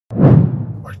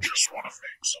I just want to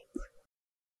make something.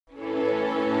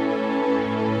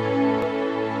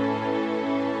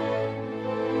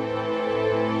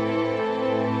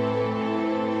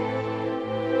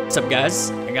 What's up,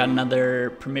 guys? I got another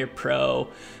Premiere Pro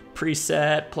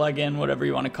preset, plugin, whatever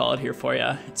you want to call it here for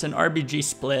you. It's an RGB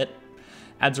split.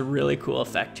 Adds a really cool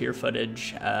effect to your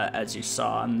footage, as you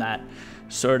saw in that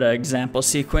sort of example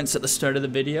sequence at the start of the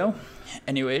video.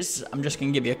 Anyways, I'm just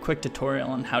going to give you a quick tutorial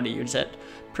on how to use it.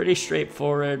 Pretty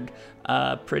straightforward,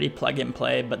 pretty plug and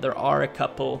play, but there are a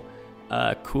couple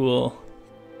cool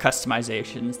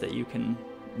customizations that you can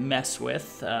mess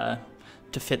with to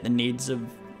fit the needs of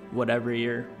whatever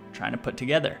you're trying to put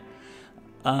together.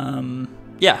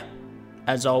 Yeah,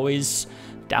 as always,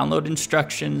 download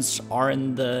instructions are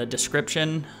in the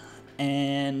description,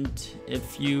 and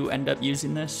if you end up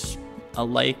using this, a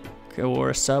like or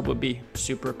a sub would be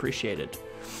super appreciated.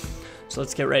 So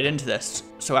let's get right into this.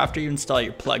 So after you install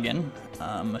your plugin,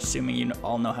 assuming you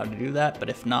all know how to do that, but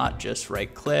if not, just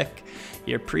right click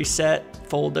your preset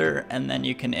folder and then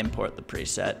you can import the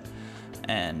preset.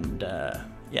 And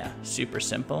yeah, super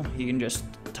simple. You can just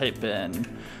type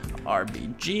in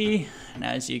RGB, and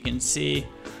as you can see,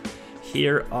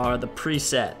 here are the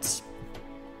presets.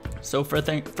 So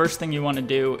first thing you want to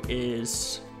do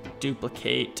is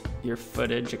duplicate your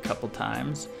footage a couple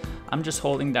times. I'm just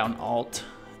holding down Alt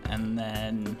and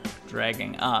then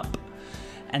dragging up.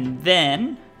 And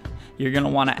then you're going to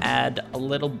want to add a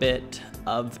little bit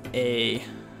of a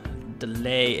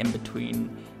delay in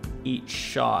between each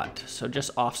shot, so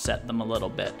just offset them a little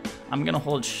bit. I'm gonna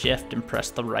hold shift and press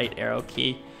the right arrow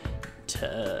key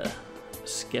to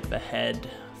skip ahead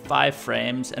 5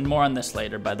 frames, and more on this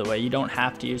later, by the way. You don't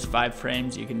have to use 5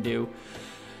 frames. You can do,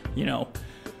 you know,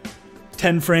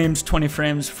 10 frames, 20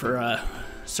 frames for a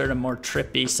sort of more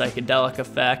trippy psychedelic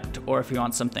effect, or if you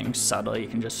want something subtle, you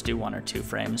can just do 1 or 2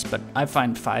 frames, but I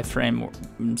find 5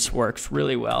 frames works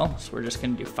really well, so we're just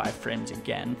gonna do 5 frames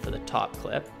again for the top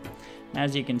clip.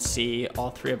 As you can see, all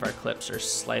 3 of our clips are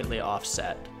slightly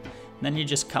offset. And then you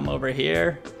just come over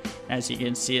here. As you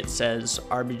can see, it says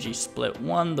RGB split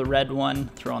 1, the red one,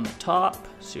 throw on the top.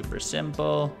 Super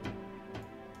simple.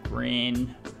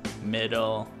 Green,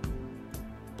 middle,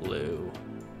 blue,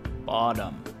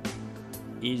 bottom.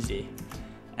 Easy.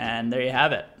 And there you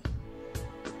have it.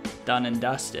 Done and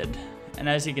dusted. And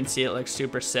as you can see, it looks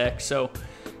super sick. So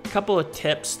a couple of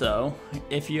tips though.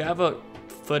 If you have a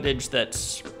footage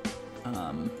that's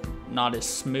not as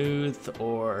smooth,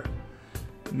 or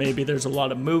maybe there's a lot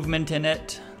of movement in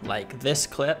it, like this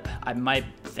clip, I might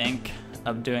think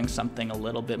of doing something a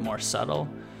little bit more subtle.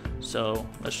 So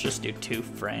let's just do 2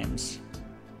 frames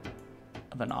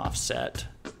of an offset.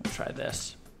 We'll try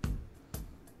this.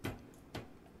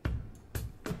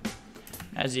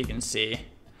 As you can see,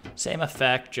 same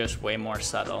effect, just way more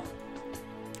subtle.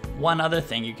 One other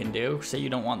thing you can do, say you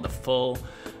don't want the full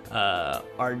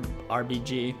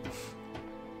RGB,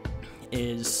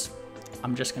 is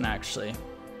I'm just gonna actually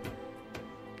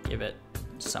give it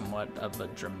somewhat of a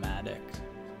dramatic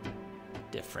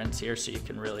difference here so you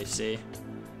can really see.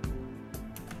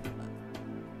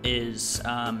 Is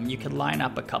you can line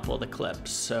up a couple of the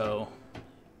clips. So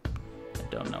I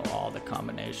don't know all the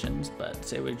combinations, but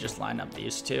say we just line up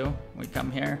these 2. We come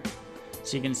here,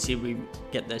 so you can see we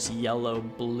get this yellow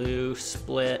blue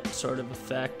split sort of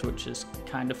effect, which is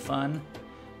kind of fun.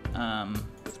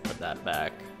 Let's put that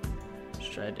back.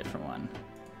 Let's try a different one.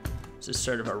 This is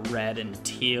sort of a red and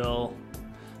teal.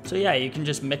 So yeah, you can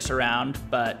just mix around,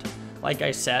 but like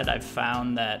I said, I've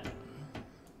found that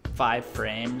 5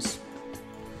 frames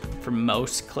for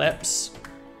most clips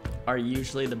are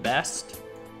usually the best.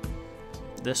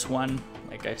 This one,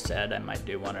 like I said, I might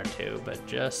do 1 or 2, but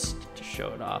just to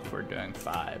show it off, we're doing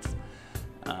 5.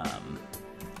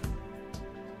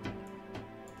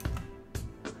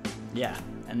 Yeah,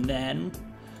 and then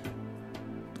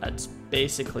that's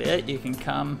basically it. You can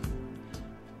come,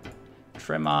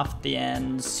 trim off the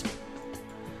ends.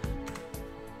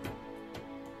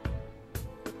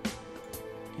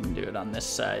 You can do it on this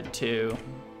side too.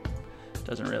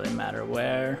 Doesn't really matter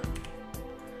where,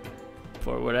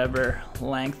 for whatever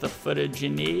length of footage you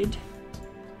need.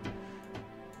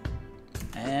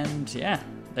 And yeah,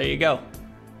 there you go.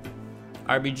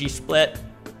 RGB split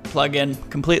plugin,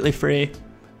 completely free.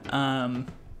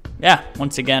 Yeah,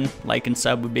 once again, like and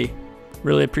sub would be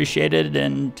really appreciated,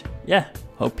 and yeah,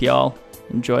 hope y'all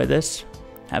enjoy this.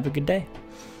 Have a good day.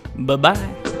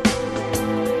 Bye-bye.